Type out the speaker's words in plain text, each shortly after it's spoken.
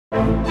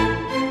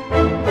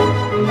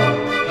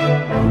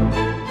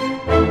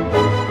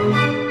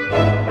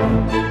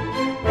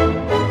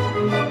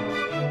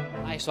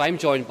So I'm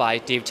joined by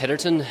Dave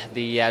Titterton,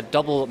 the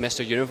double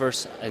Mr.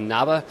 Universe in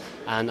NABA,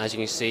 and as you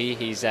can see,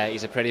 he's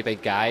a pretty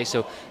big guy.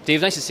 So, Dave,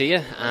 nice to see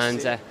you.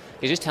 And can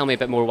you just tell me a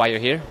bit more why you're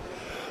here?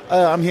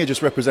 I'm here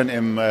just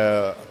representing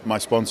my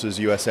sponsors,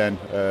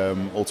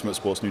 USN, Ultimate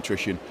Sports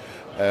Nutrition.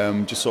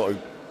 Just sort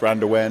of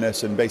brand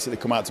awareness and basically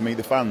come out to meet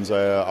the fans.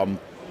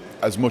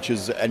 As much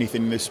as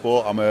anything in this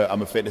sport, I'm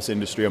a fitness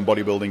industry and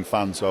bodybuilding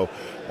fan. So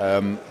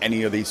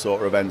any of these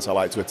sort of events I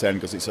like to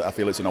attend because I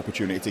feel it's an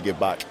opportunity to give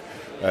back.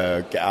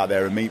 Get out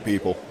there and meet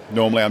people.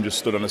 Normally I'm just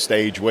stood on a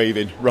stage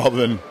waving rather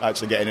than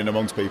actually getting in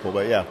amongst people,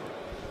 but yeah.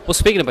 Well,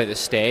 speaking about the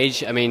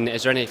stage, I mean,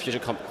 is there any future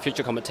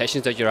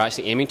competitions that you're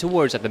actually aiming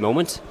towards at the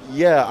moment?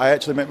 Yeah, I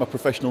actually make my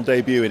professional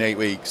debut in 8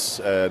 weeks,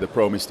 the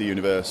Pro Mr.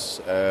 Universe,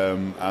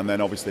 and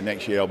then obviously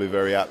next year I'll be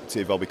very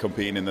active. I'll be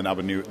competing in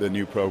the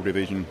new Pro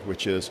division,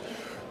 which is,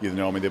 you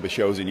know, there'll be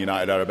shows in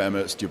United Arab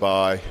Emirates,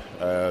 Dubai,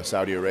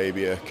 Saudi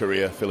Arabia,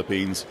 Korea,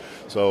 Philippines.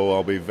 So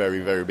I'll be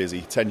very, very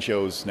busy. 10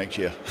 shows next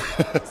year.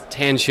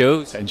 10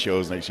 shows? 10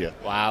 shows next year.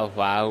 Wow,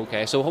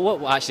 okay. So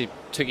what actually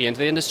took you into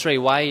the industry?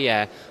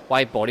 Why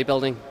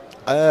bodybuilding?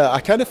 I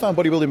kind of found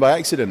bodybuilding by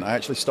accident. I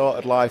actually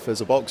started life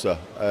as a boxer,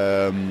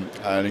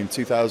 and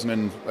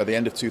in at the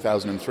end of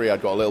 2003,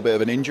 I'd got a little bit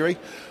of an injury.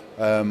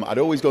 I'd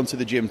always gone to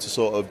the gym to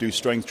sort of do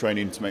strength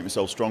training to make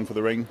myself strong for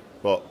the ring,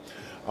 but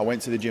I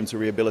went to the gym to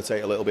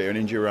rehabilitate a little bit of an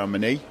injury around my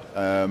knee,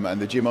 and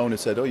the gym owner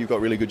said, "Oh, you've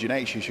got really good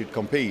genetics, you should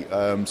compete."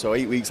 So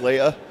 8 weeks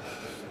later,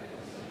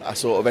 I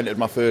sort of entered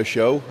my first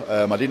show.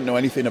 I didn't know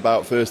anything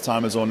about first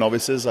timers or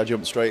novices. I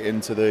jumped straight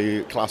into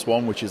the Class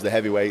 1, which is the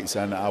heavyweights,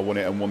 and I won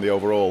it and won the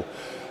overall.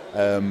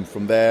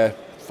 From there,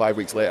 5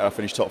 weeks later, I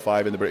finished top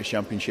 5 in the British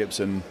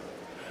Championships and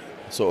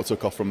sort of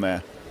took off from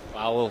there.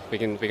 Wow, well, we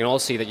can all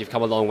see that you've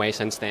come a long way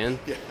since then.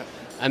 Yeah.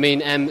 I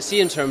mean,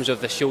 see, in terms of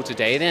the show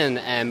today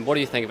then, what do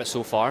you think of it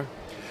so far?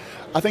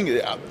 I think,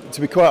 to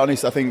be quite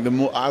honest, I think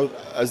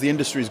as the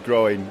industry is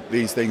growing,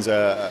 these things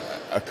are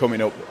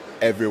coming up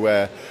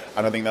everywhere,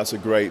 and I think that's a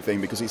great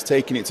thing because it's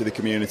taking it to the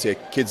community.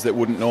 Kids that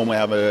wouldn't normally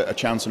have a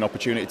chance and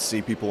opportunity to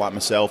see people like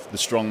myself, the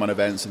strongman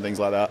events and things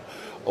like that,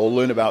 or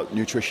learn about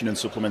nutrition and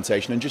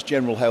supplementation and just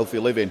general healthy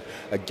living,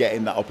 are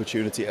getting that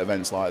opportunity at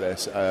events like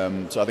this.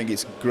 So I think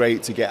it's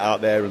great to get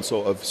out there and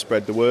sort of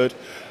spread the word,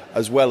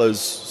 as well as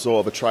sort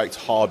of attract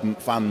hardened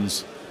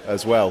fans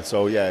as well.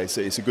 So yeah,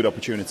 it's a good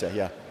opportunity,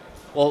 yeah.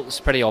 Well, it's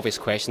a pretty obvious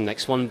question,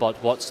 next one, but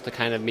what's the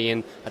kind of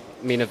main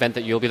event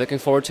that you'll be looking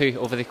forward to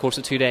over the course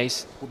of 2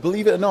 days? Well,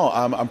 believe it or not,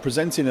 I'm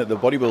presenting at the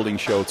bodybuilding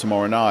show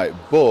tomorrow night,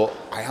 but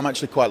I am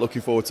actually quite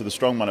looking forward to the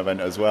strongman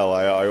event as well.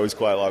 I always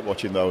quite like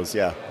watching those,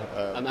 yeah.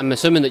 I'm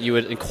assuming that you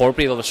would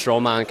incorporate a lot of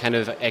strongman kind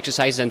of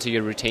exercises into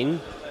your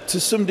routine? To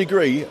some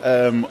degree.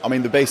 I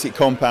mean, the basic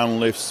compound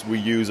lifts we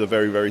use are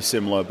very, very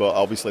similar, but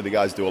obviously the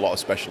guys do a lot of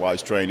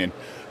specialised training.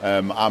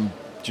 I'm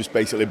just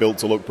basically built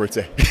to look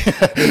pretty,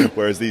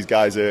 whereas these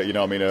guys are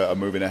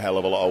moving a hell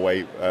of a lot of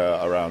weight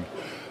around.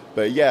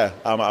 But yeah,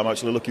 I'm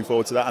actually looking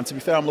forward to that, and to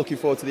be fair, I'm looking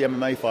forward to the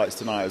MMA fights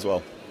tonight as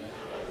well.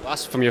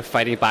 That's from your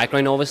fighting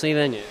background, obviously,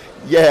 then?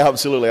 Yeah,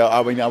 absolutely.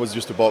 I mean, I was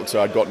just a boxer.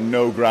 I'd got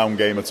no ground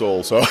game at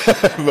all, so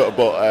but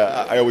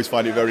I always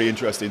find it very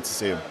interesting to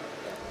see him.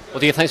 Well,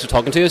 Dave, thanks for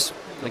talking to us.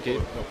 Thank you.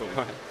 No problem.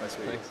 All right.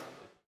 Thanks.